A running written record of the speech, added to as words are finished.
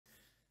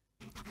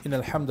إن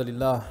الحمد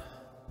لله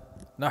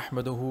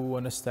نحمده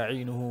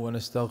ونستعينه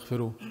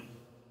ونستغفره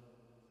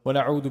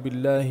ونعوذ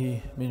بالله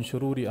من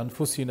شرور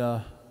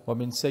أنفسنا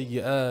ومن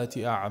سيئات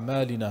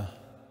أعمالنا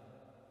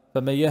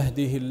فمن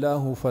يهده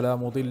الله فلا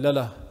مضل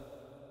له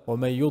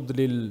ومن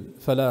يضلل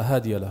فلا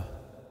هادي له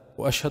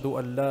وأشهد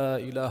أن لا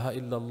إله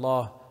إلا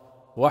الله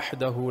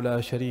وحده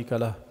لا شريك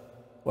له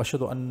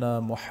وأشهد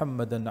أن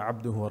محمدا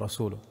عبده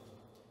ورسوله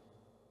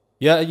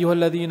يا أيها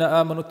الذين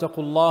آمنوا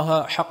اتقوا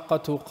الله حق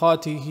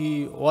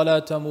تقاته ولا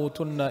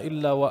تموتن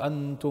إلا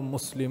وأنتم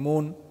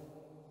مسلمون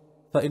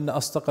فإن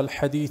أصدق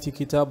الحديث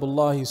كتاب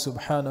الله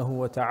سبحانه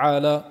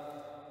وتعالى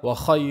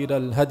وخير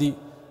الهدي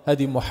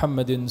هدي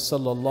محمد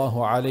صلى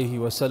الله عليه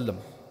وسلم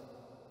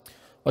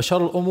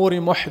وشر الأمور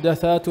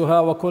محدثاتها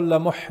وكل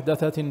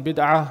محدثة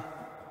بدعة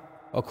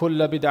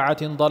وكل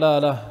بدعة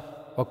ضلالة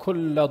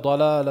وكل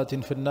ضلالة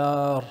في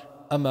النار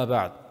أما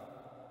بعد.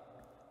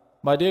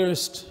 My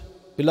dearest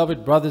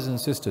beloved brothers and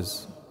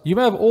sisters, you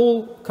may have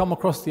all come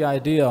across the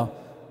idea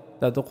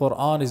that the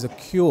Quran is a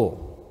cure,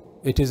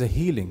 it is a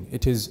healing,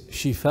 it is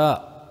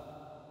shifa.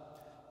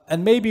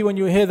 And maybe when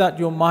you hear that,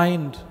 your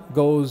mind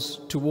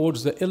goes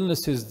towards the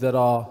illnesses that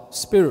are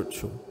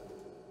spiritual.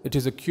 It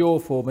is a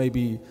cure for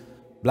maybe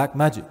black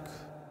magic,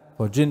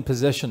 for jinn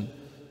possession,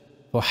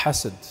 for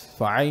hasad,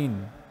 for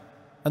ayn.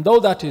 And though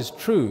that is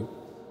true,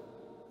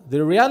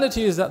 the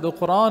reality is that the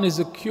Quran is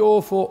a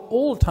cure for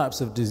all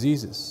types of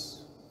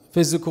diseases,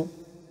 physical,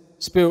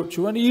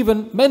 spiritual and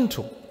even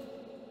mental.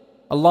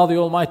 Allah the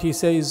Almighty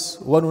says,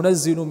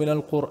 وَنُنَزِّلُ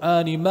مِنَ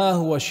الْقُرْآنِ مَا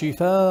هُوَ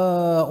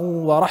شِفَاءٌ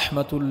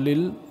وَرَحْمَةٌ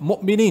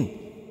لِلْمُؤْمِنِينَ.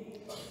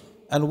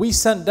 And we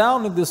sent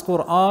down in this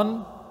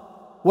Quran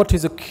what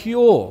is a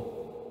cure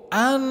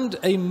and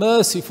a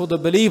mercy for the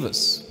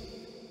believers.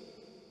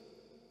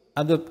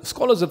 And the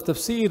scholars of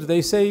tafsir,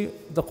 they say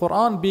the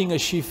Quran being a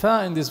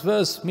shifa in this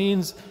verse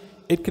means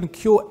it can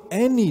cure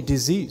any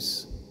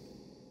disease.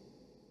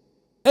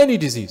 Any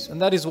disease.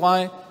 And that is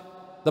why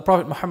the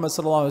Prophet Muhammad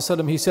sallallahu alaihi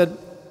wasallam, he said,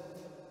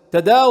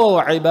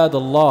 "Tadawaw ibad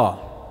Allah."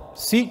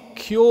 Seek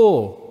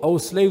cure, O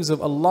slaves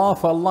of Allah,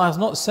 for Allah has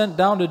not sent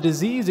down a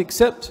disease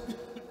except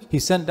He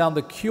sent down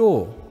the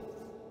cure.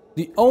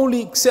 The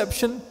only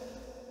exception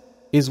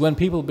is when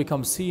people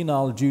become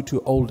senile due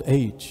to old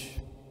age.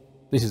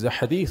 This is a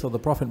hadith of the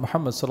Prophet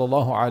Muhammad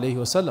sallallahu alaihi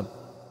wasallam.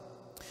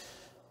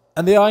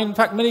 And there are in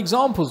fact many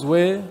examples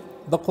where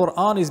the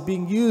Quran is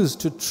being used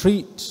to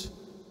treat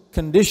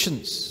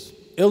conditions,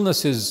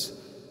 illnesses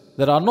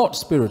that are not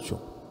spiritual,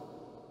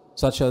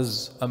 such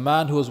as a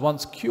man who was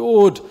once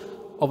cured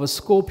of a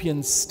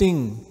scorpion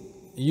sting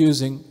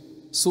using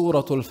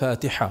Surah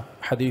Al-Fatiha,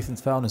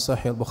 hadith found in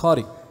Sahih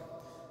Al-Bukhari.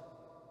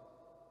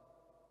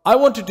 I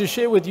wanted to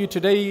share with you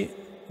today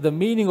the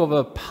meaning of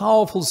a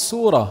powerful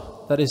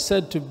surah that is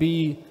said to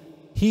be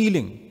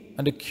healing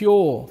and a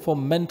cure for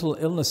mental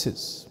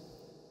illnesses,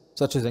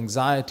 such as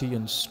anxiety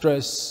and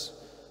stress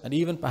and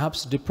even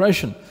perhaps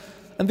depression.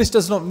 And this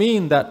does not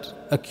mean that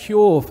a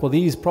cure for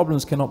these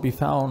problems cannot be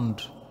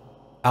found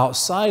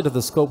outside of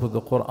the scope of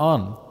the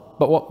Quran.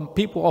 But what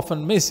people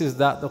often miss is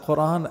that the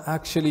Quran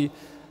actually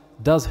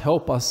does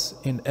help us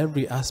in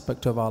every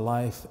aspect of our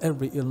life,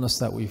 every illness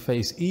that we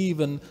face,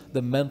 even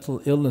the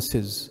mental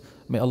illnesses.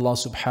 May Allah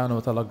subhanahu wa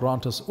ta'ala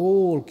grant us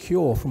all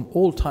cure from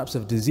all types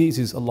of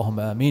diseases.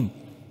 Allahumma ameen.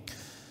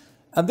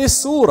 And this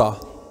surah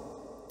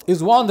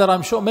is one that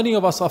I'm sure many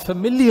of us are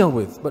familiar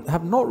with, but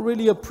have not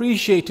really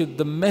appreciated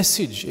the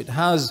message it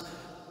has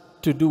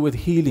to do with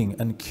healing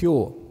and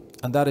cure.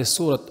 And that is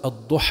Surah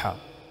Al-Duha.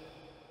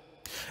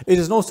 It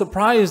is no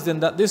surprise then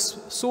that this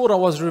surah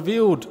was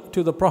revealed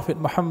to the Prophet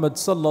Muhammad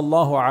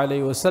sallallahu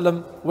alaihi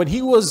wasallam when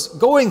he was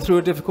going through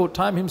a difficult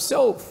time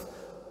himself,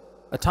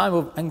 a time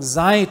of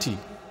anxiety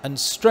and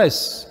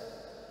stress.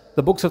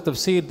 The books of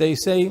tafsir, they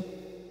say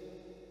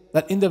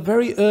that in the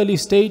very early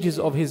stages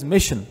of his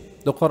mission,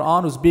 the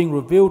Quran was being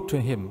revealed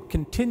to him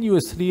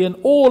continuously, and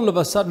all of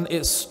a sudden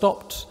it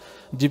stopped.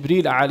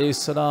 Jibreel alayhi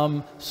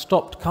salam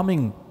stopped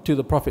coming to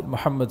the Prophet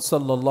Muhammad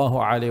sallallahu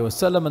alayhi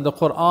wasallam, and the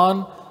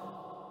Quran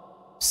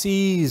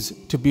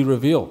ceased to be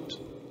revealed.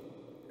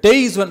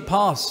 Days went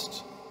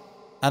past,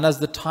 and as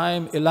the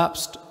time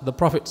elapsed, the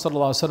Prophet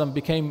sallallahu alayhi wasallam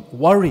became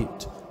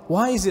worried.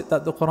 Why is it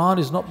that the Quran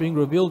is not being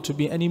revealed to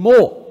me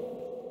anymore?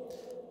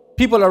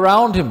 People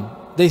around him,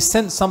 they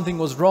sensed something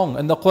was wrong,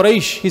 and the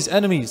Quraysh, his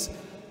enemies,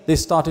 they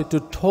started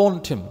to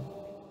taunt him.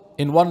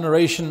 In one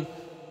narration,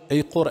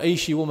 a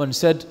Qurayshi woman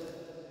said,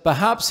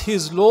 perhaps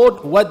his Lord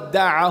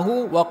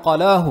wadda'ahu wa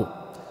qalahu,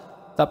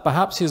 that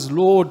perhaps his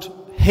Lord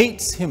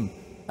hates him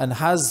and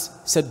has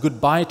said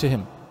goodbye to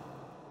him.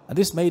 And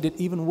this made it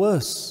even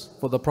worse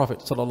for the Prophet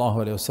sallallahu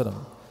alaihi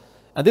wasallam.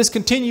 And this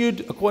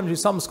continued, according to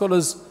some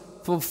scholars,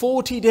 for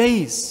 40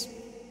 days,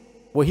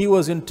 where he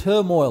was in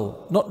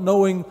turmoil, not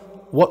knowing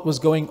what was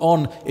going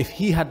on, if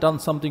he had done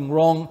something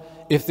wrong,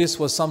 if this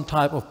was some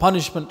type of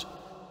punishment.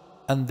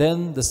 And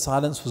then the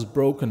silence was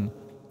broken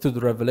through the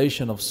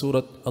revelation of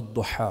Surah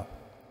Al-Duha.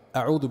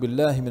 A'udhu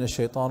billahi minash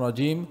shaitan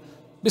rajim.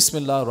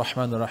 Bismillah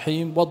ar-Rahman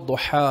ar-Rahim.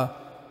 Wad-duha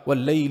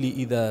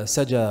wal-layli idha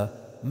saja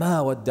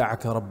ma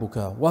wadda'aka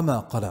rabbuka wa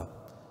ma qala.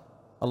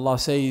 Allah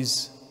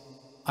says,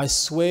 I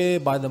swear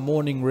by the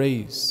morning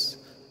rays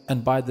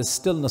and by the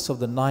stillness of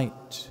the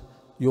night,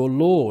 your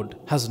Lord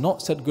has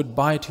not said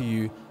goodbye to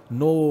you,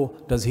 nor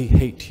does He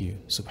hate you.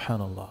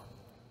 Subhanallah.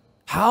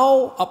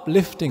 How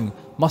uplifting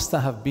must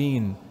that have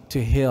been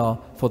to hear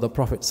for the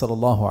Prophet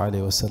sallallahu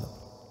alaihi wasallam.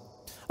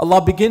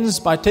 Allah begins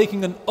by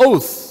taking an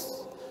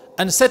oath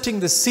and setting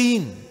the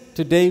scene.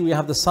 Today we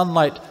have the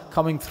sunlight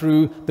coming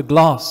through the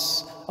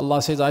glass.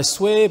 Allah says, I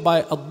swear by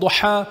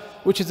Ad-Duha,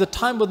 which is the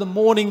time of the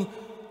morning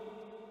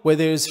where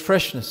there is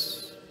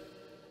freshness,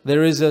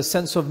 there is a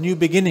sense of new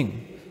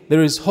beginning,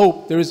 there is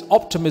hope, there is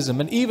optimism,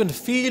 and even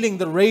feeling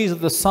the rays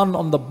of the sun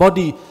on the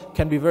body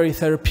can be very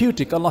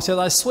therapeutic. Allah says,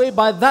 I swear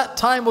by that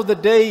time of the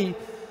day,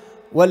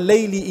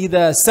 وَاللَّيْلِ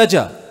إِذَا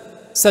سَجَى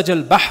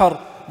سَجَى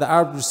الْبَحْرِ. The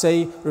Arabs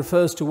say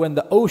refers to when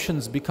the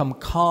oceans become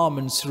calm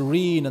and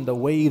serene and the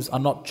waves are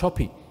not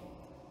choppy.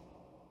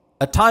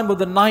 A time of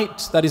the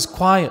night that is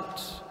quiet.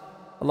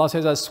 Allah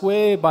says, I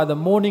swear by the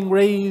morning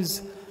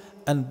rays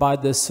and by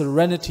the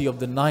serenity of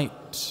the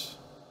night,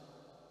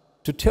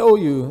 to tell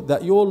you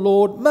that your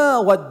Lord,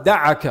 ma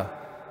wadda'aka.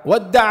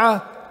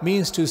 Wadda'a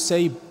means to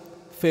say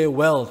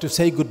farewell, to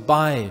say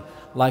goodbye.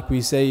 Like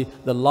we say,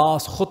 the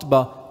last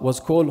khutbah was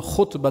called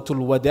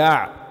khutbatul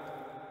wada',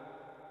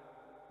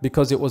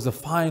 because it was the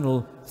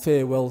final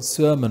farewell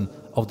sermon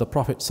of the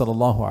Prophet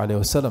sallallahu alaihi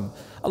wasallam.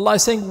 Allah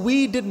is saying,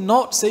 we did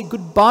not say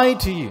goodbye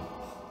to you.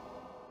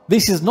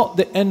 This is not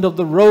the end of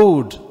the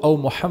road, O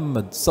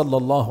Muhammad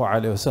sallallahu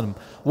alaihi wasallam.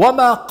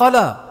 وَمَا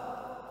قَلَى.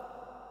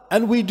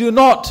 And we do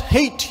not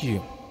hate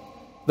you.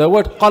 The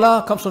word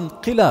qala comes from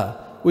qila,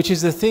 which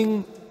is the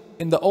thing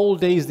in the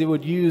old days they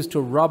would use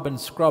to rub and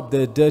scrub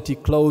their dirty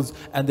clothes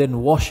and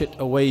then wash it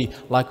away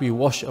like we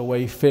wash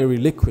away fairy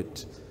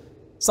liquid.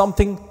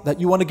 Something that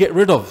you want to get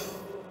rid of.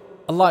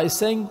 Allah is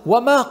saying,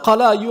 وَمَا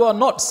قَلَى. You are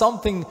not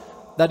something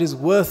that is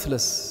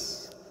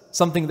worthless,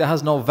 something that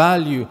has no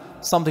value,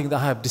 something that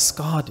I have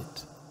discarded.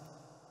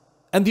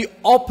 And the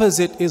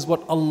opposite is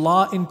what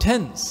Allah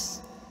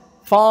intends.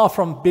 Far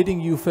from bidding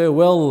you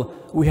farewell,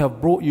 we have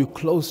brought you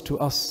close to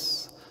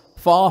us.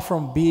 Far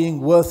from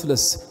being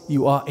worthless,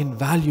 you are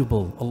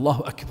invaluable.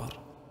 Allahu Akbar.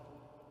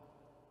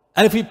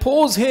 And if we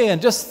pause here and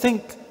just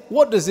think,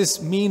 what does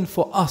this mean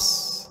for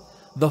us,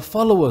 the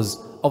followers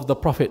of the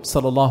Prophet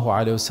sallallahu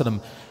alaihi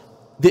wasallam,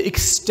 the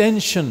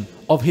extension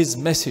of his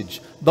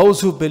message, those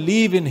who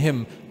believe in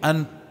him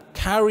and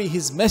carry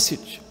his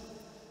message?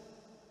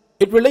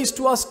 It relates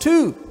to us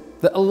too,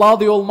 that Allah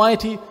the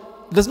Almighty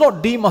does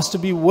not deem us to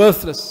be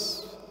worthless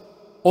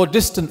or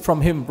distant from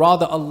Him.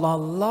 Rather, Allah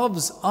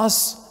loves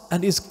us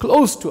and is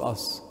close to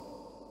us.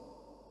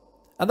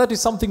 And that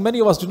is something many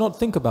of us do not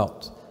think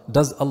about.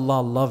 Does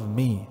Allah love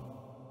me?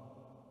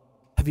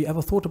 Have you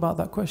ever thought about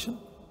that question?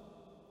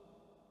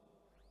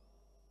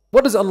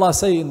 What does Allah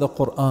say in the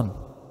Quran?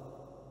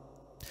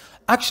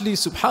 Actually,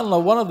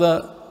 subhanAllah, one of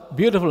the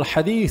beautiful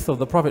hadith of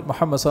the Prophet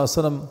Muhammad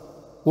ﷺ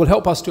will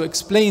help us to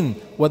explain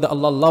whether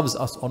Allah loves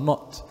us or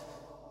not.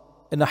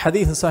 In a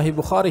hadith in Sahih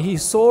Bukhari, he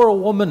saw a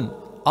woman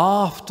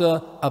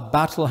after a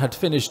battle had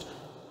finished.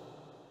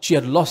 She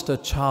had lost her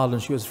child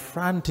and she was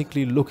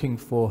frantically looking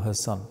for her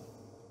son.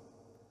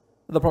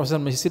 The Prophet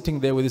ﷺ is sitting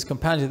there with his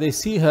companions. They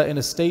see her in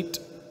a state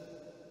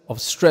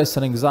of stress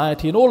and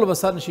anxiety, and all of a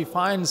sudden she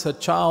finds her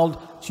child,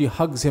 she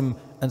hugs him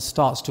and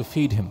starts to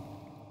feed him.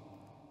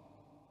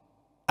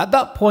 At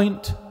that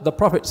point, the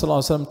Prophet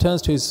ﷺ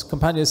turns to his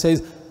companion and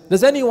says,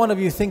 does any one of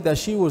you think that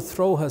she would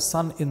throw her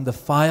son in the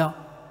fire?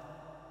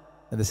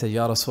 And they say,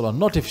 Ya Rasulullah,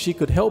 not if she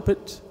could help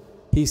it.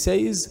 He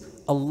says,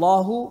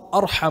 Allahu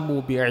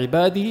arhamu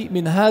bi'ibadihi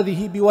min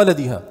hadhihi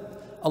biwaladiha.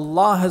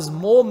 Allah has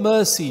more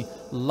mercy,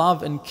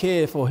 love and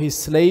care for His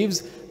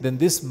slaves than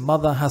this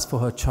mother has for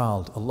her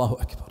child. Allahu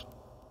Akbar.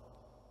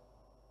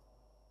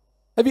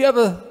 Have you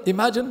ever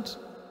imagined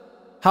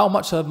how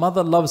much a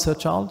mother loves her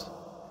child?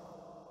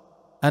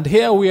 And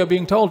here we are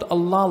being told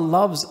Allah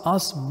loves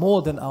us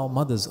more than our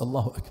mothers.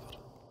 Allahu Akbar.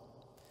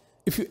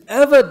 If you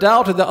ever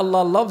doubted that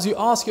Allah loves you,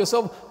 ask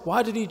yourself,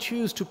 why did He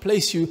choose to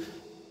place you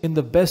in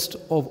the best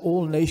of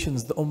all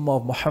nations, the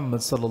Ummah of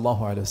Muhammad sallallahu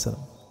alaihi wasallam?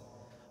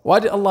 Why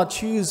did Allah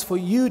choose for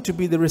you to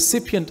be the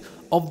recipient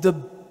of the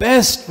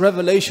best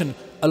revelation,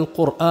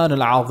 Al-Quran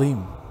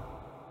Al-Azim,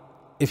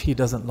 if He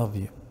doesn't love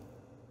you?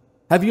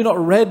 Have you not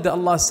read that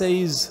Allah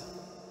says,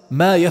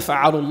 مَا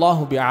يَفْعَلُ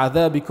اللَّهُ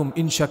بِعَذَابِكُمْ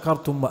إِن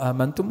شَكَرْتُمْ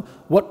وَآمَنْتُمْ?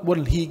 What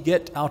will He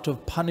get out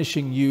of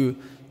punishing you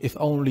if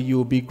only you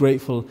will be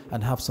grateful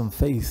and have some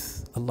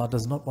faith? Allah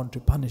does not want to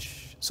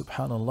punish.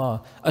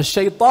 Subhanallah.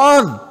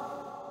 Ash-shaytan,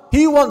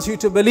 he wants you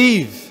to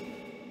believe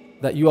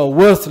that you are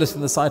worthless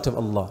in the sight of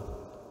Allah.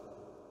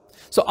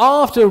 So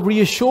after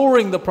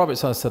reassuring the Prophet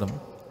ﷺ,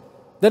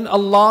 then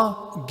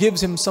Allah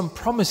gives him some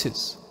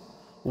promises.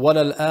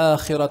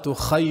 وَلَلْآخِرَةُ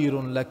خَيْرٌ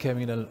لَكَ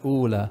مِنَ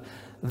الْأُولَى.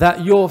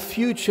 That your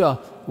future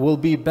will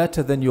be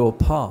better than your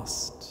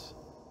past.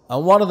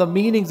 And one of the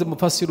meanings the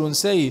Mufassirun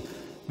say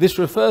this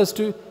refers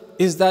to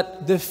is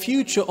that the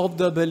future of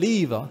the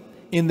believer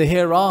in the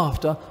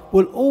hereafter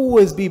will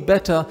always be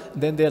better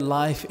than their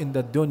life in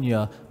the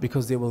dunya,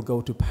 because they will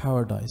go to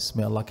paradise.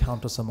 May Allah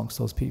count us amongst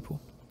those people.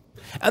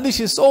 And this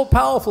is so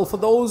powerful for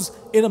those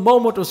in a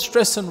moment of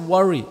stress and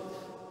worry.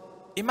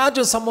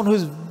 Imagine someone who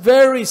is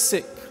very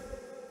sick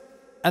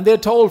and they're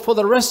told for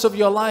the rest of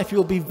your life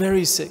you'll be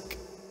very sick.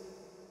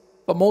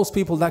 For most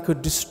people that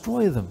could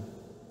destroy them.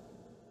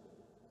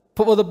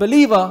 For the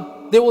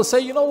believer, they will say,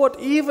 you know what,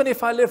 even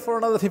if I live for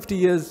another 50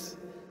 years,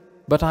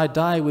 but I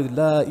die with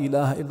La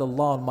ilaha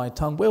illallah on my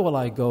tongue, where will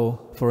I go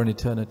for an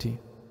eternity?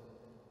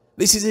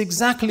 This is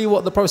exactly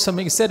what the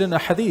Prophet said in a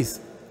hadith.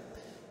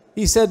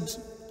 He said,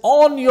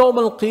 on Yawm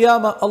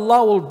al-Qiyamah,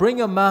 Allah will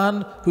bring a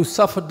man who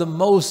suffered the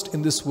most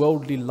in this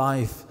worldly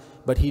life,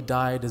 but he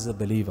died as a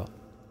believer.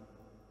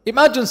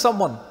 Imagine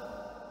someone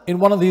in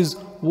one of these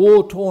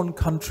war-torn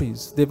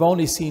countries. They've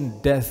only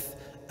seen death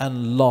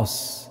and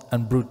loss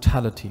and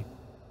brutality.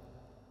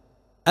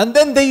 And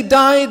then they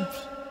died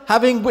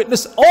having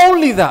witnessed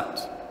only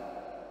that.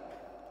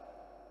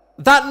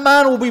 That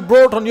man will be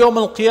brought on Yawm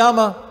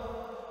al-Qiyamah,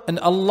 and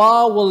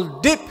Allah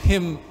will dip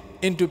him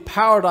into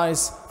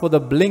paradise for the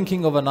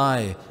blinking of an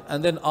eye,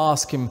 and then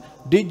ask him,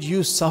 did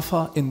you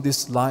suffer in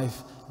this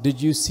life?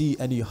 Did you see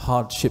any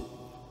hardship?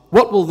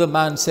 What will the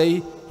man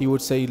say? He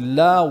would say,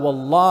 La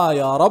wallah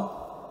ya Rabb,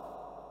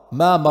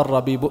 ma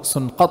marra bi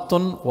bu'sun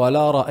qattun wa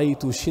la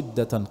ra'aytu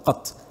shiddatan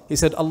qatt. He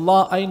said,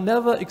 Allah, I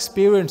never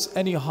experienced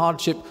any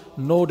hardship,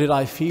 nor did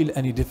I feel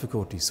any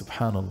difficulty.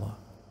 Subhanallah.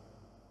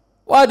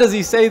 Why does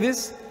he say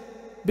this?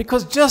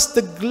 Because just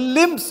the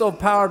glimpse of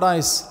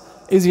paradise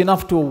is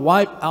enough to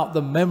wipe out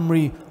the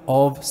memory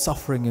of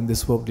suffering in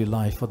this worldly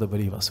life for the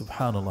believer.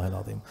 Subhanallah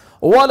al-Azim.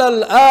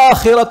 وَلَا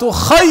الْآخِرَةُ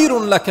خَيْرٌ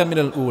لَكَ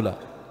مِنَ الْأُولَى.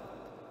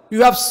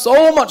 You have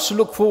so much to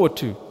look forward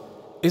to.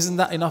 Isn't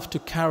that enough to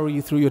carry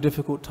you through your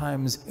difficult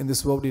times in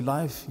this worldly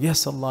life?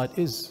 Yes, Allah, it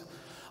is.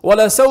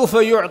 وَلَسَوْفَ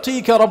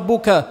يُعْطِيكَ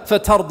رَبُّكَ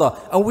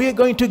فَتَرْضَى. And we are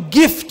going to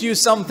gift you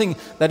something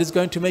that is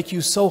going to make you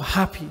so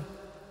happy.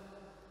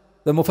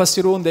 The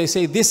Mufassirun, they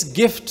say this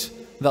gift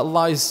that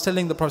Allah is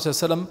telling the Prophet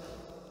ﷺ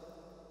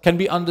can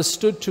be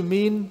understood to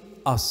mean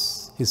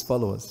us, his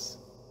followers.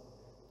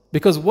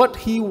 Because what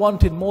he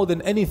wanted more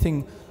than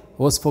anything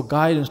was for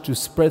guidance to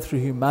spread through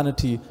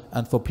humanity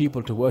and for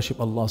people to worship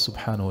Allah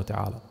subhanahu wa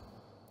ta'ala.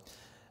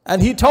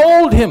 And he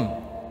told him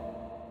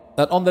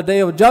that on the day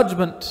of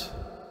judgment,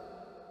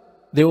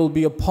 there will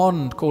be a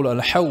pond called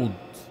Al-Hawd.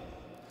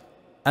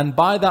 And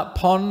by that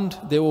pond,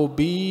 there will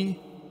be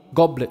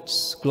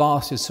goblets,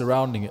 glasses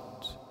surrounding it.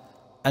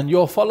 And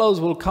your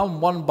followers will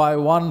come one by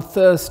one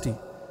thirsty.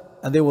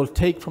 And they will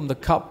take from the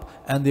cup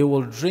and they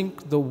will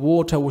drink the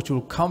water which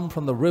will come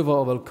from the river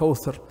of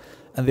Al-Kawthar,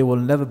 and they will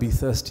never be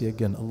thirsty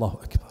again. Allahu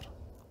Akbar.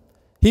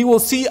 He will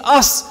see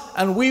us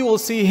and we will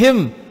see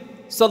him,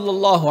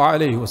 sallallahu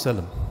alayhi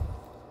wasallam.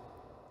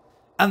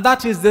 And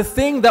that is the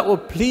thing that will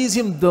please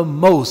him the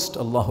most.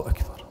 Allahu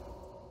Akbar.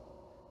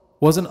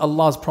 Wasn't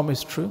Allah's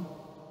promise true?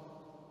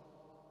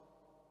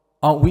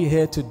 Aren't we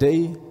here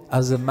today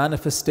as a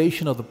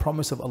manifestation of the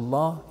promise of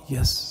Allah?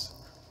 Yes.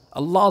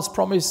 Allah's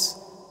promise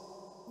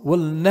will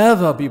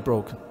never be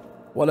broken.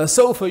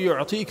 وَلَسَوْفَ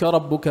يُعْطِيكَ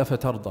رَبُّكَ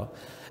فَتَرْضَى.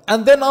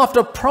 And then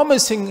after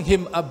promising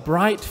him a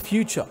bright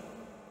future,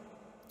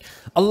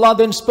 Allah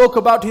then spoke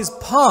about his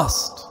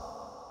past.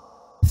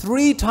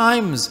 3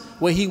 times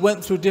where he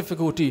went through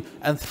difficulty,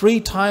 and 3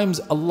 times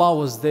Allah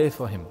was there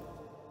for him.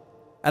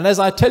 And as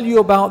I tell you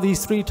about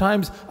these 3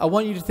 times, I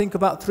want you to think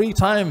about 3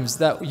 times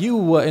that you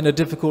were in a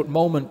difficult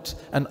moment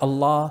and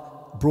Allah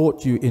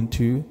brought you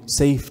into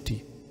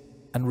safety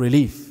and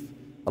relief.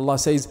 Allah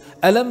says,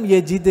 Alam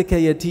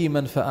yajidaka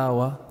yatiman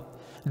fa'awa.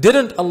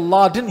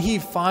 Didn't he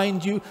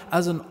find you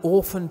as an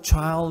orphan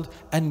child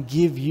and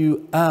give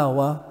you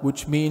awa,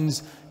 which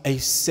means a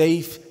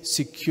safe,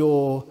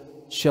 secure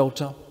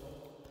shelter?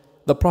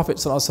 The Prophet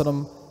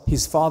ﷺ,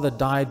 his father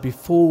died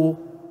before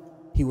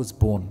he was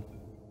born.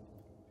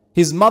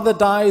 His mother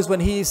dies when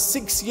he is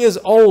 6 years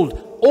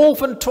old,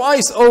 orphaned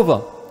twice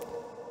over.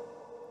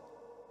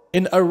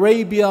 In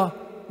Arabia,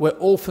 where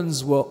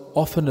orphans were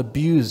often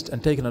abused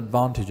and taken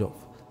advantage of.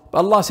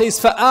 But Allah says,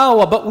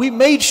 فَآوَى, but we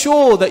made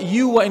sure that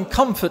you were in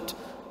comfort,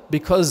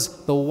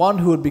 because the one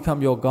who would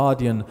become your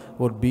guardian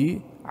would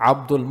be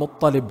Abdul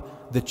Muttalib,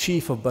 the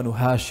chief of Banu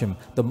Hashim,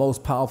 the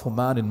most powerful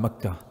man in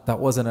Mecca. That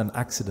wasn't an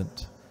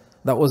accident.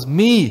 That was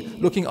me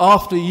looking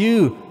after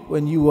you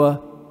when you were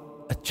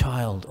a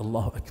child.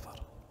 Allahu Akbar.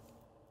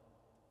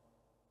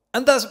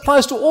 And that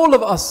applies to all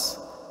of us.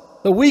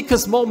 The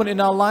weakest moment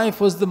in our life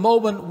was the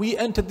moment we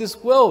entered this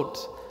world,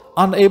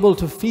 unable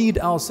to feed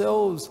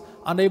ourselves,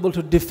 unable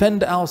to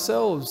defend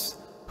ourselves.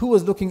 Who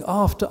was looking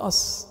after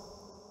us?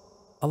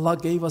 Allah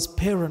gave us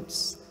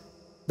parents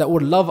that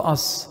would love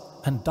us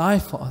and die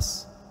for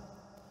us.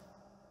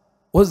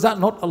 Was that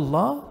not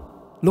Allah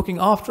looking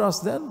after us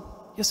then?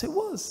 Yes, it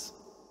was.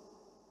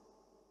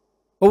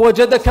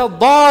 وَوَجَدَكَ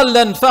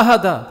ضَالًّا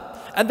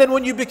فَهَدًا. And then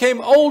when you became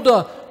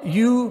older,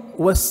 you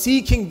were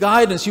seeking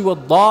guidance. You were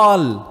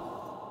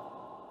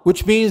dal.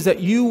 which means that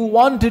you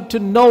wanted to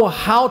know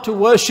how to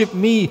worship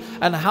me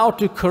and how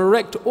to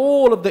correct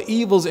all of the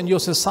evils in your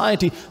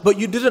society, but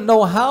you didn't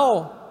know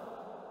how.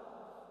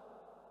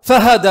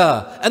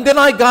 فَهَدَى, and then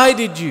I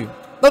guided you.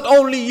 Not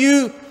only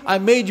you, I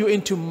made you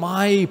into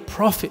my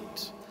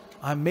prophet.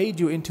 I made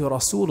you into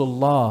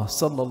Rasulullah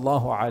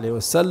sallallahu alaihi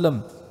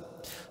wasallam,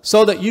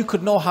 so that you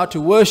could know how to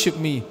worship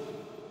me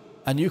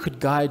and you could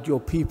guide your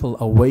people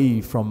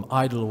away from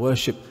idol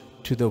worship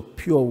to the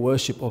pure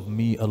worship of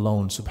me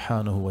alone,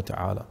 subhanahu wa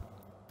ta'ala.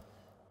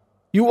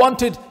 You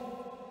wanted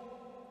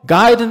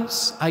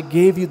guidance, I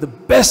gave you the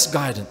best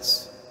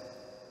guidance.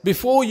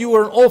 Before you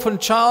were an orphan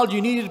child,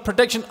 you needed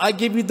protection, I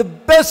gave you the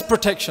best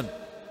protection.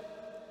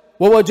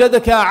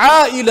 وَوَجَدَكَ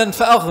عَائِلًا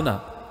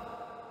فَأَغْنَى.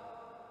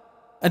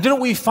 And didn't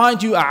we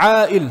find you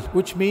a'il,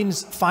 which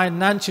means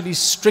financially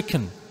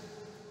stricken?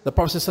 The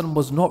Prophet ﷺ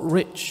was not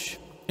rich.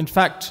 In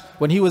fact,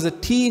 when he was a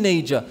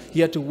teenager,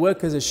 he had to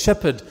work as a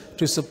shepherd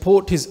to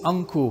support his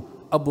uncle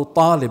Abu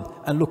Talib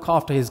and look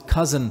after his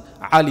cousin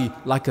Ali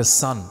like a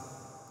son.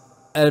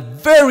 A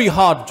very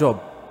hard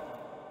job.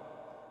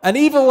 And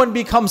even when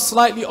he becomes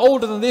slightly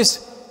older than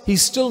this,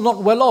 he's still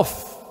not well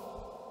off.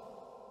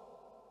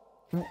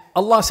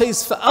 Allah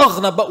says,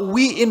 فَأَغْنَى, but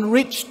we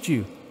enriched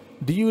you.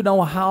 Do you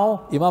know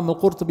how? Imam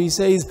Al-Qurtubi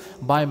says,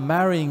 by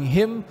marrying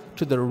him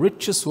to the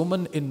richest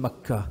woman in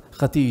Mecca,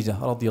 Khadija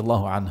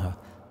radiallahu anha.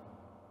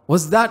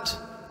 Was that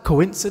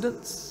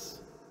coincidence?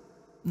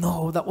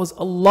 No, that was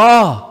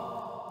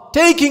Allah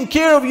taking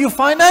care of you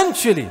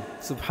financially,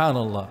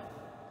 subhanallah.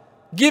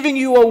 Giving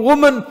you a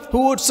woman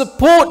who would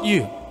support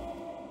you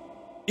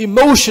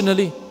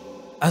emotionally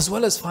as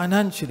well as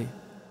financially,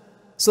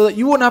 so that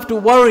you wouldn't have to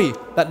worry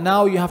that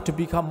now you have to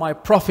become my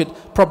prophet,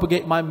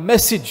 propagate my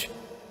message,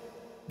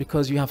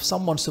 because you have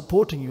someone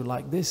supporting you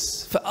like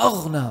this.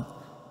 فَأَغْنَى.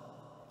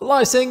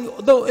 Allah is saying,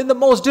 though in the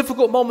most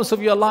difficult moments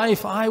of your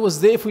life, I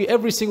was there for you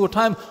every single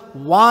time.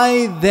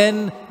 Why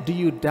then do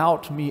you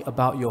doubt me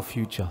about your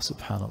future?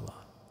 Subhanallah.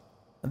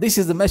 And this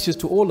is the message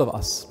to all of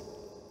us.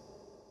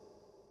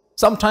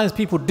 Sometimes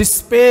people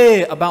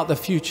despair about the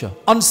future,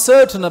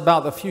 uncertain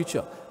about the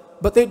future,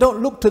 but they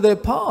don't look to their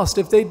past.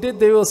 If they did,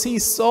 they will see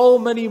so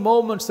many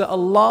moments that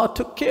Allah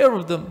took care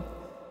of them.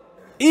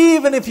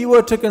 Even if you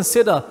were to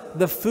consider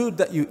the food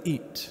that you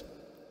eat.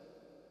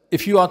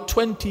 If you are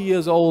 20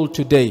 years old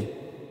today,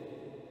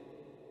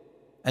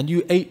 and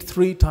you ate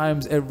 3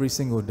 times every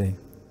single day,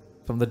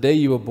 from the day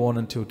you were born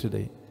until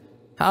today,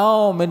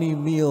 how many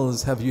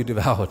meals have you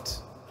devoured?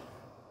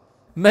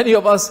 Many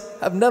of us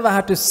have never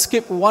had to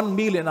skip one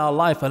meal in our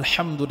life,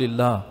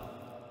 alhamdulillah.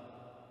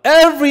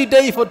 Every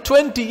day for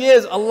 20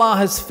 years, Allah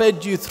has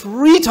fed you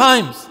 3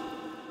 times.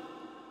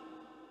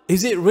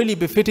 Is it really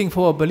befitting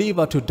for a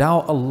believer to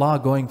doubt Allah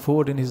going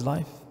forward in his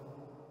life?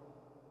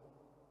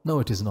 No,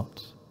 it is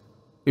not.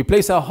 We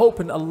place our hope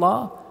in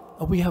Allah,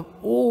 and we have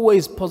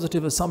always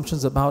positive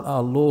assumptions about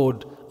our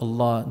Lord,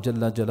 Allah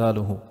Jalla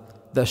Jalaluhu.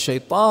 The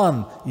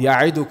shaitan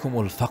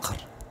ya'idukumul faqr.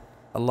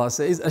 Allah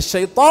says,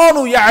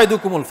 "Ash-shaytanu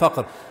ya'idukumul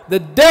faqr." The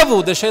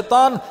devil, the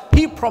shaitan,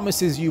 he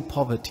promises you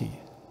poverty.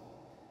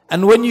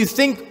 And when you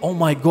think, oh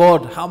my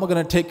God, how am I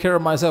going to take care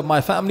of myself,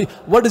 my family?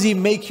 What does he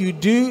make you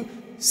do?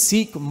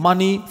 Seek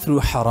money through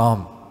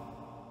haram.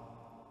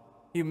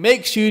 He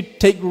makes you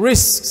take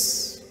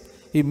risks.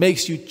 He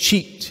makes you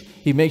cheat.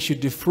 He makes you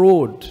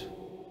defraud.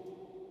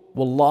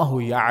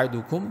 Wallahu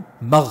ya'adukum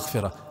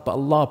maghfirah. But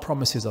Allah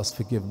promises us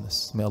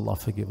forgiveness. May Allah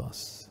forgive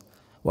us.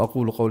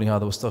 وأقول قولي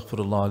هذا واستغفر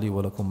الله لي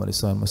ولكم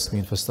ولسائر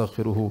المسلمين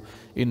فاستغفروه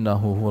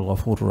إنه هو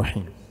الغفور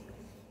الرحيم.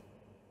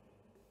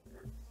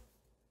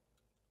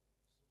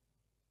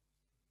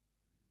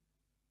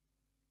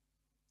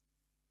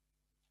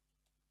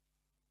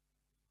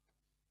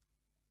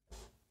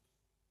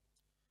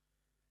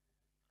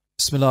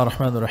 بسم الله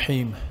الرحمن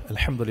الرحيم.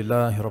 الحمد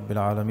لله رب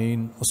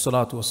العالمين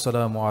والصلاة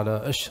والسلام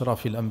على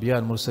أشرف الأنبياء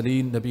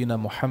المرسلين نبينا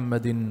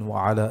محمد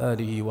وعلى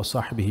آله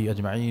وصحبه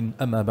أجمعين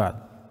أما بعد.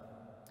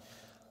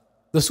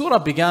 The surah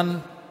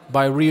began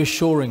by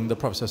reassuring the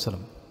Prophet ﷺ,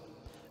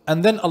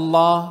 and then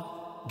Allah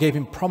gave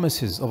him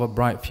promises of a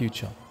bright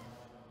future,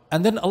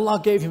 and then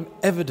Allah gave him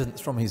evidence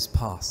from his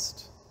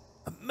past.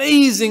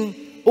 Amazing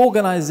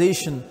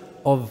organization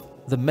of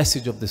the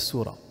message of this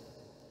surah.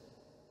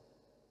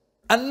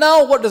 And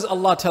now what does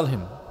Allah tell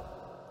him?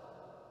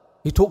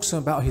 He talks to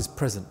him about his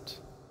present.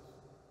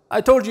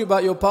 I told you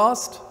about your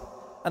past,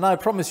 and I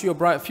promise you a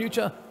bright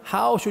future.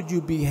 How should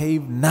you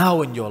behave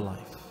now in your life?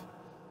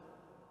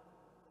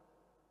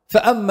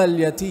 فَأَمَّا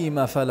الْيَتِيمَ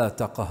فَلَا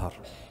تَقْهَرْ.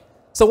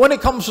 So when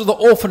it comes to the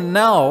orphan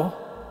now,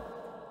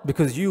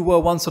 because you were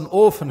once an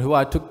orphan who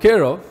I took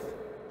care of,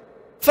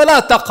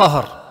 فَلَا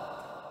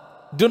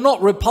تَقْهَرْ. Do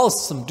not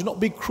repulse them, do not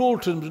be cruel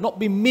to them, do not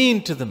be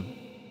mean to them.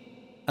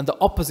 And the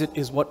opposite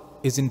is what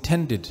is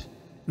intended.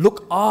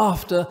 Look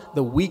after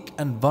the weak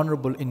and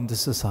vulnerable in the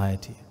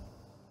society.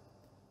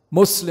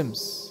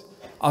 Muslims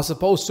are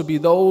supposed to be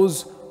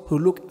those who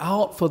look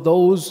out for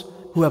those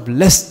who have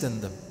less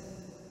than them.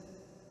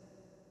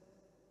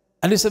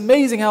 And it's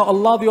amazing how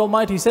Allah the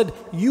Almighty said,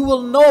 you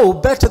will know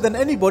better than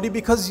anybody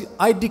because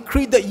I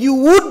decreed that you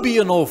would be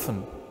an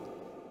orphan.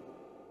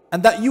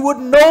 and that you would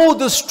know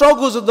the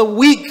struggles of the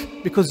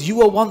weak because you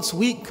were once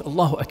weak.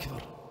 Allahu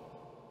Akbar.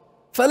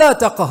 فَلَا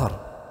تَقَهَرْ.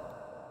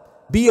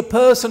 Be a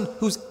person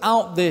who's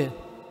out there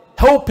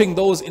helping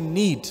those in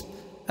need.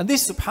 And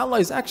this, subhanAllah,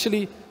 is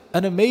actually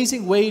an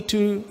amazing way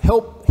to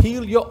help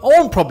heal your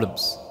own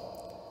problems.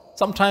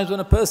 Sometimes when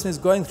a person is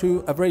going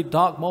through a very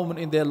dark moment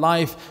in their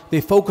life,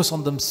 they focus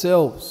on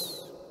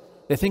themselves.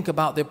 They think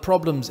about their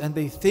problems and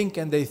they think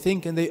and they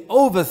think and they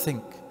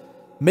overthink,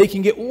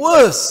 making it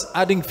worse,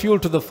 adding fuel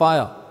to the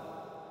fire.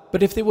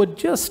 But if they would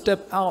just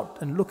step out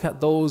and look at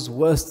those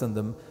worse than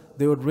them,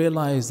 they would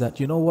realize that,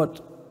 you know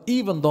what,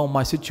 even though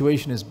my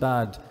situation is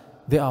bad,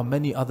 there are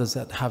many others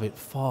that have it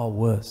far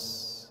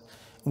worse.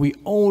 We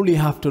only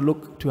have to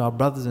look to our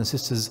brothers and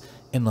sisters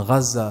in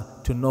Gaza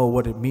to know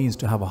what it means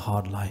to have a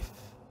hard life.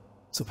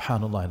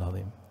 Subhanallah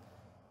al-Azim.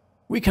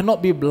 We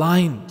cannot be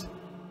blind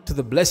to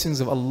the blessings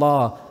of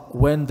Allah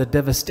when the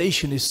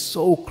devastation is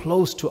so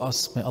close to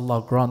us. May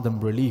Allah grant them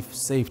relief,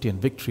 safety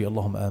and victory.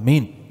 Allahumma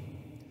ameen.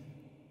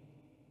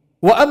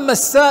 وَأَمَّا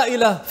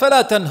السَّائِلَ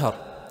فَلَا تَنْهَرْ.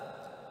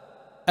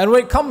 And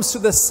when it comes to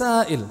the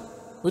sa'il,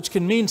 which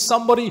can mean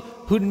somebody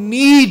who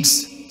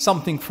needs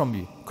something from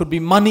you. It could be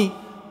money,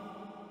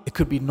 it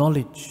could be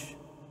knowledge.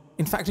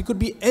 In fact, it could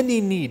be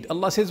any need.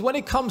 Allah says, when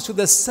it comes to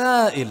the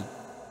sa'il,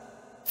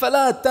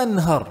 فَلَا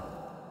تَنْهَرْ,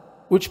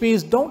 which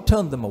means don't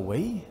turn them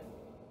away.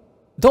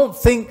 Don't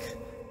think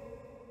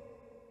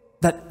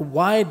that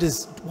why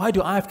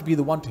do I have to be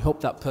the one to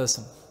help that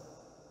person?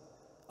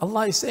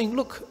 Allah is saying,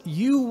 look,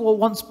 you were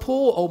once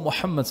poor, O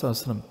Muhammad sallallahu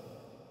alaihi wasallam.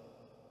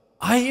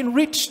 I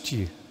enriched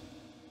you.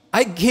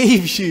 I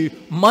gave you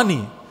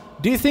money.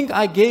 Do you think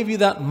I gave you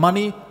that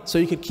money so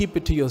you could keep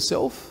it to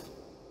yourself?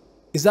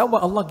 Is that why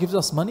Allah gives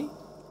us money?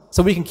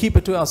 So we can keep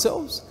it to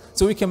ourselves?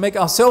 So we can make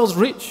ourselves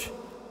rich?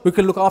 We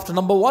can look after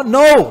number one?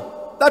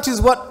 No! That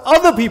is what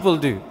other people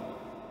do.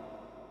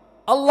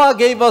 Allah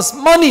gave us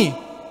money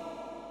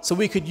so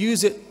we could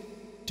use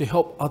it to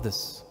help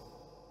others.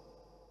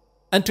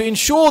 And to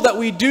ensure that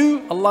we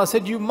do, Allah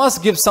said you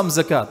must give some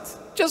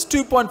zakat. Just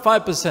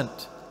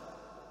 2.5%.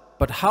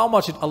 But how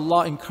much did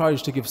Allah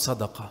encourage to give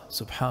sadaqah?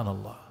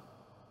 Subhanallah.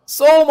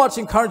 So much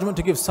encouragement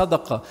to give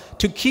sadaqah,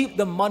 to keep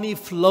the money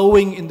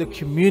flowing in the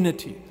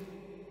community.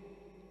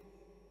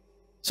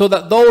 So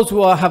that those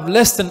who have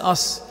less than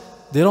us,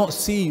 they don't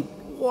see,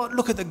 what,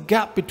 look at the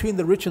gap between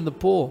the rich and the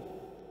poor.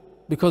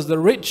 Because the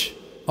rich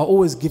are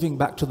always giving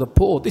back to the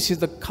poor. This is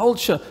the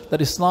culture that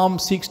Islam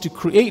seeks to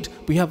create.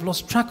 We have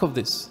lost track of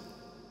this.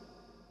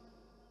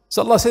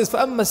 So Allah says,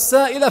 فَأَمَّا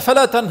السَّائِلَ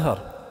فَلَا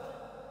تَنْهَرْ.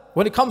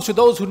 When it comes to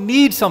those who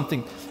need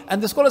something.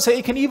 And the scholars say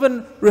it can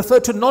even refer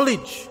to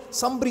knowledge.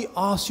 Somebody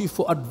asks you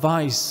for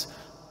advice.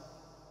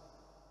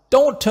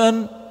 Don't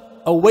turn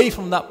away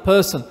from that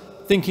person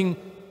thinking,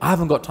 I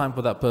haven't got time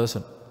for that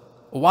person.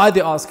 Why are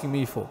they asking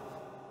me for?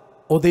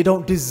 Or they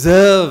don't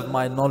deserve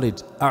my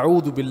knowledge.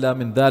 A'udhu billah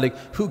min dhalik.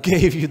 Who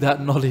gave you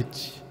that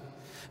knowledge?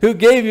 Who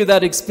gave you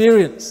that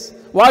experience?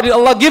 Why did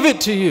Allah give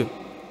it to you?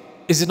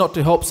 Is it not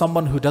to help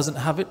someone who doesn't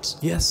have it?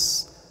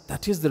 Yes,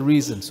 that is the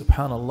reason,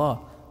 subhanallah.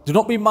 Do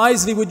not be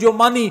miserly with your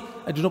money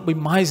and do not be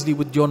miserly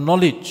with your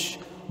knowledge.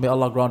 May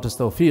Allah grant us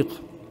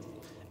tawfiq.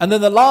 And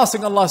then the last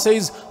thing Allah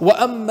says,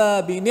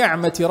 وَأَمَّا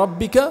بِنِعْمَةِ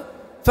رَبِّكَ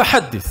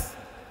فَحَدِّثْ.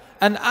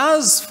 And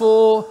as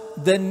for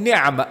the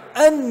ni'mah,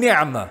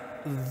 an-ni'mah,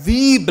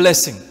 the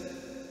blessing,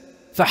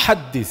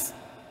 فَحَدِّثْ,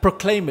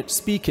 proclaim it,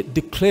 speak it,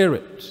 declare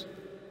it.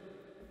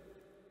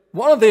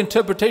 One of the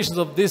interpretations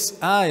of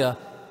this ayah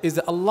is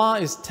that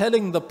Allah is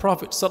telling the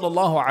Prophet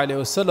sallallahu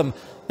alaihi wasallam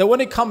that when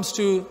it comes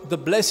to the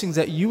blessings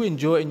that you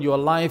enjoy in your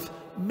life,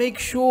 make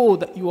sure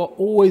that you are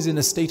always in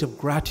a state of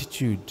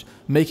gratitude,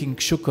 making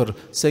shukr,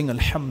 saying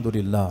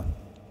alhamdulillah.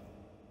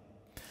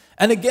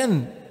 And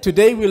again,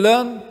 today we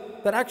learn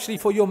that actually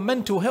for your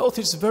mental health,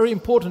 it's very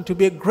important to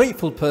be a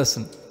grateful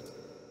person,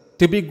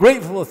 to be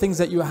grateful for things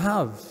that you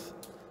have,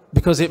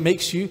 because it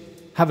makes you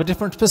have a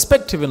different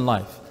perspective in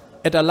life.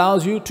 It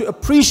allows you to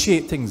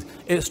appreciate things.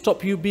 It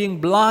stops you being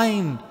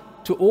blind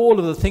to all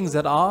of the things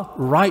that are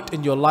right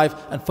in your life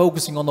and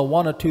focusing on the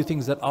one or two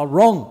things that are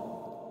wrong.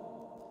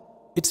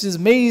 It is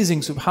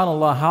amazing,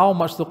 subhanAllah, how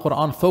much the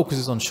Quran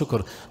focuses on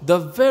shukr. The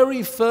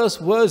very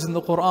first words in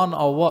the Quran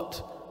are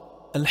what?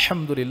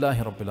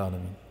 Alhamdulillahi Rabbil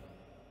Alameen.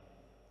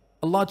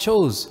 Allah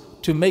chose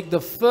to make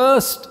the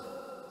first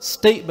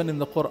statement in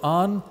the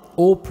Quran,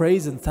 all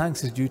praise and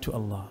thanks is due to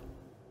Allah.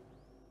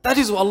 That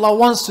is what Allah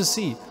wants to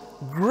see.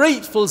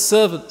 Grateful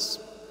servants.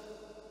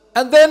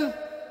 And then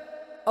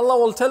Allah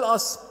will tell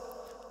us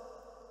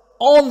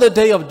on the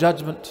day of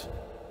judgment,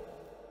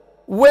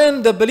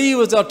 when the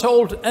believers are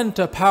told to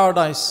enter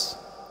paradise,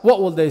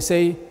 what will they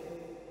say?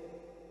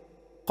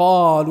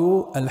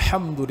 قالوا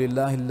الحمد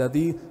لله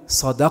الذي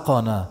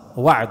صدقنا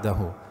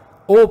وعده.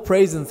 All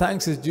praise and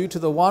thanks is due to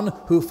the one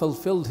who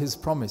fulfilled his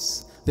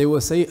promise. They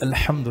will say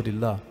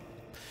Alhamdulillah.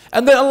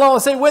 And then Allah will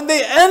say, when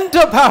they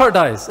enter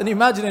paradise, and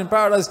imagine in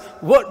paradise,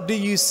 what do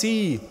you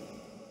see?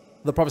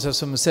 The Prophet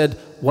ﷺ said,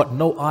 what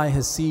no eye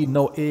has seen,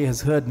 no ear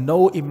has heard,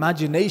 no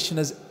imagination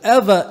has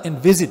ever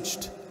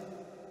envisaged.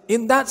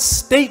 In that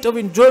state of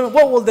enjoyment,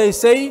 what will they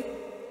say?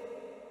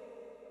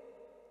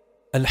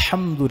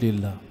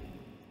 Alhamdulillah.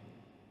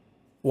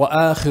 Wa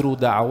akhiru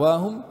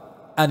da'wahum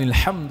and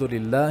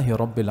alhamdulillahi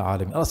rabbil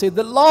alamin. Allah said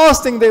the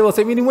last thing they will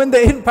say, meaning when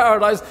they're in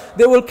paradise,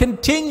 they will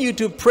continue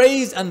to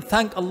praise and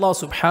thank Allah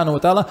subhanahu wa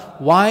ta'ala.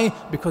 Why?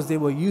 Because they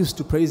were used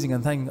to praising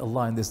and thanking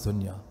Allah in this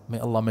dunya. May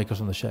Allah make us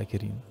from the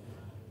shakirin.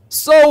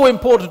 So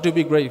important to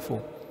be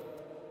grateful.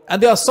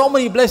 And there are so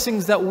many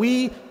blessings that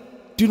we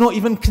do not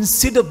even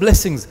consider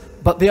blessings,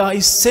 but they are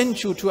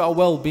essential to our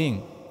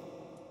well-being.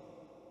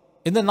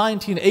 In the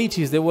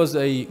 1980s, there was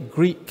a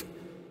Greek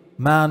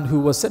man who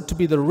was said to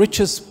be the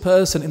richest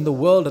person in the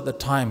world at the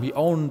time. He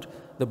owned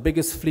the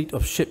biggest fleet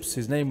of ships.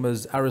 His name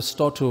was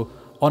Aristotle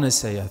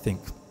Onisei, I think.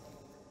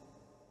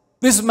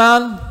 This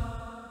man,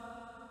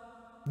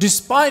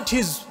 despite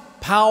his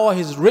power,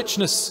 his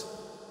richness,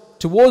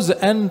 towards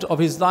the end of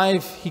his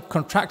life, he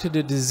contracted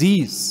a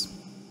disease,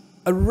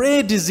 a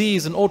rare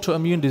disease, an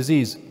autoimmune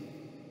disease.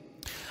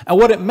 And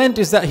what it meant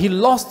is that he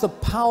lost the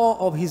power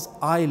of his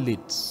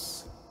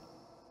eyelids.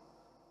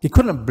 He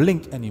couldn't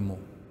blink anymore.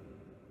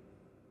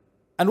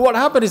 And what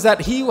happened is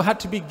that he had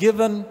to be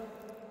given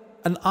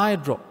an eye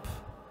drop,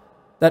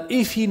 that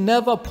if he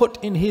never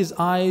put in his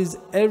eyes,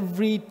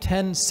 every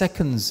 10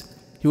 seconds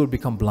he would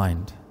become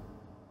blind.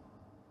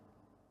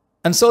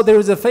 And so there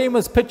is a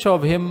famous picture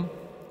of him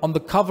on the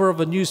cover of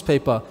a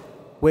newspaper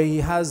where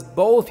he has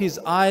both his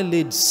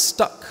eyelids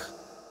stuck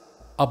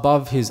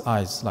above his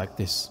eyes like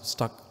this,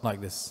 stuck like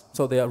this.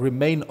 So they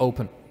remain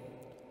open.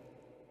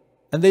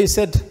 And they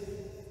said,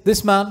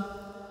 this man,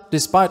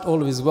 despite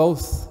all of his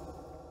wealth,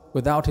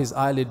 without his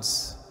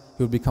eyelids,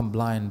 he will become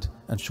blind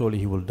and surely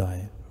he will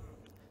die.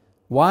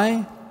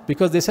 Why?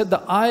 Because they said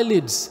the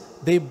eyelids,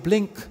 they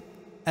blink,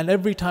 and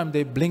every time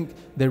they blink,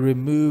 they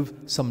remove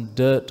some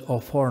dirt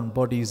or foreign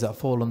bodies that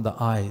fall on the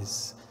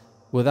eyes,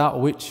 without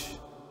which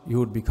you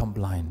would become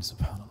blind,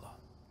 subhanAllah.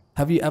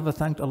 Have you ever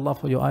thanked Allah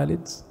for your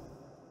eyelids?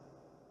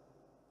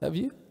 Have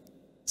you?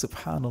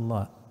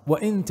 Subhanallah.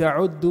 وَإِن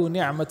تَعُدُّوا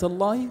نِعْمَةَ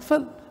اللَّهِ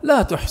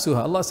فَلَا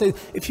تُحْسُوهَا. Allah says,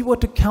 if you were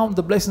to count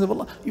the blessings of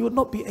Allah, you would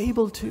not be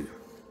able to.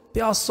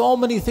 There are so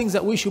many things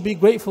that we should be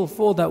grateful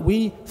for that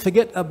we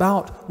forget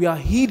about, we are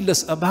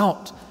heedless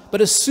about.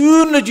 But as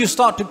soon as you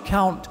start to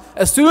count,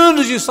 as soon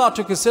as you start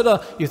to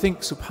consider, you think,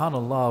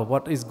 subhanallah,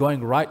 what is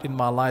going right in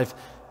my life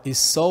is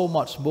so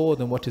much more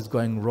than what is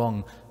going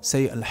wrong.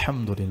 Say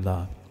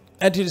alhamdulillah.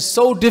 And it is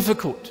so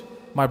difficult,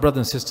 my brothers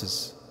and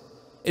sisters.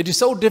 It is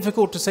so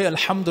difficult to say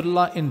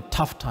alhamdulillah in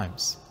tough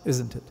times,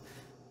 isn't it?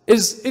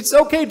 It's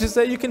okay to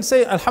say, you can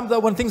say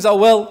alhamdulillah when things are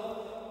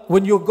well,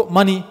 when you've got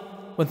money,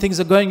 when things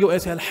are going your way,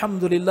 say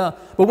alhamdulillah.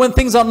 But when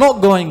things are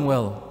not going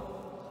well,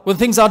 when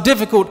things are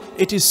difficult,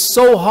 it is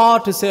so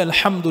hard to say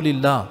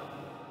alhamdulillah.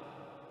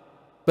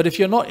 But if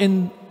you're not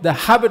in the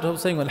habit of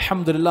saying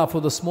alhamdulillah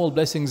for the small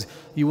blessings,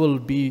 you will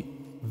be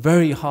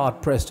very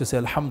hard pressed to say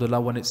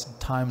alhamdulillah when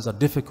times are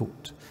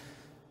difficult.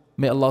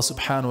 May Allah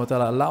subhanahu wa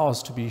ta'ala allow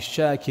us to be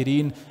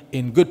shakireen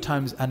in good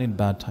times and in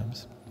bad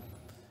times.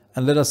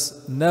 And let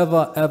us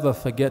never ever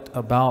forget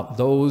about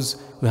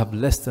those who have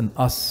less than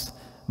us.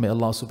 May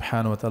Allah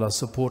subhanahu wa ta'ala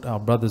support our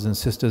brothers and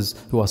sisters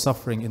who are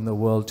suffering in the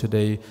world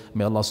today.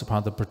 May Allah subhanahu wa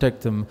ta'ala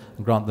protect them,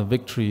 grant them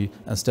victory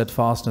and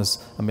steadfastness.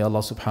 And may Allah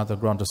subhanahu wa ta'ala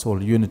grant us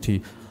all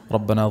unity.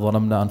 ربنا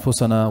ظلمنا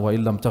أنفسنا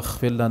وإن لم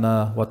تغفر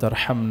لنا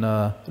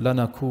وترحمنا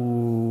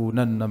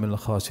لنكونن من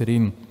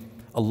الخاسرين.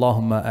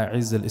 اللهم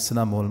أعز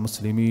الإسلام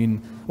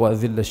والمسلمين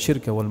وأذل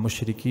الشرك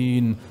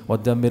والمشركين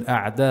ودمر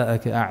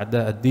أعداءك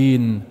أعداء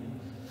الدين.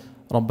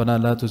 ربنا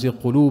لا تزغ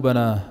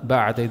قلوبنا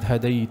بعد إذ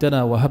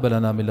هديتنا وهب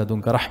لنا من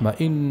لدنك رحمة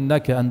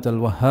إنك أنت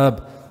الوهاب.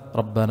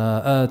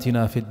 ربنا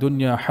آتنا في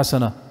الدنيا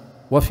حسنة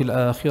وفي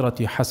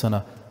الآخرة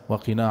حسنة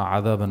وقنا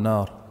عذاب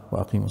النار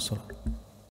وأقيموا الصلاة.